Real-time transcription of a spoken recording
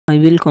I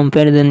will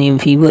compare the new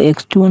Vivo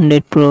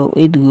X200 Pro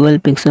with Google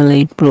Pixel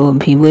 8 Pro.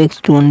 Vivo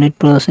X200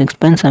 Pro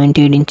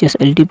 6.78 inches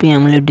LTP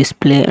AMOLED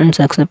display and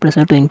success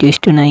ratio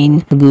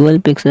 20:9. Google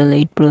Pixel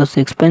 8 Pro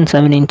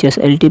 6.7 inches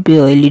LTP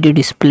OLED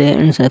display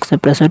and success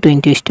ratio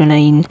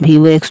 20:9.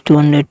 Vivo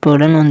X200 Pro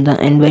run on the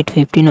Android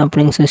 15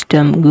 operating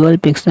system. Google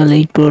Pixel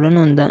 8 Pro run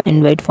on the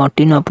Android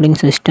 14 operating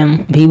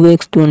system. Vivo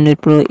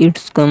X200 Pro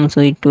it comes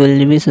with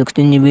 12GB,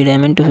 16GB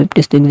RAM and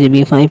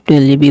 256GB,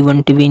 512GB,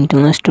 1TB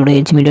internal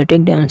storage.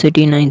 MediaTek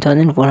Dimensity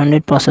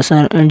 9400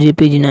 processor and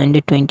GPU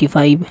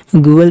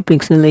 925. Google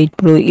Pixel 8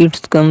 Pro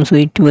it comes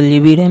with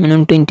 12GB RAM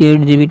and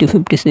 28GB to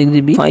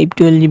 56GB,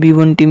 512GB,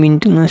 1TB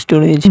internal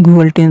storage.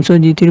 Google Tensor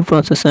G3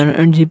 processor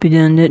and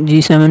GPU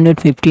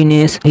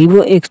G715S.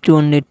 Vivo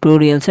X200 Pro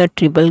real set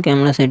triple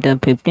camera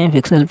setup,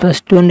 50MP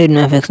plus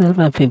 200MP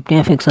plus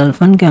 50MP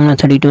front camera,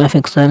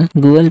 32MP.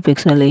 Google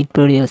Pixel 8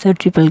 Pro real set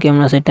triple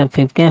camera setup,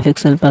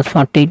 50MP plus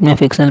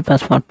 48MP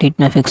plus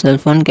 48MP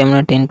front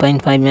camera,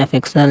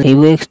 10.5MP.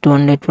 Vivo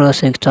X200 Pro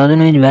 6000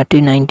 mAh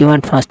battery,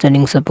 90W fast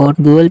charging support.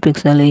 Google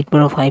Pixel 8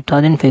 Pro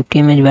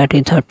 5050 mAh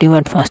battery,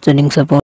 30W fast charging support.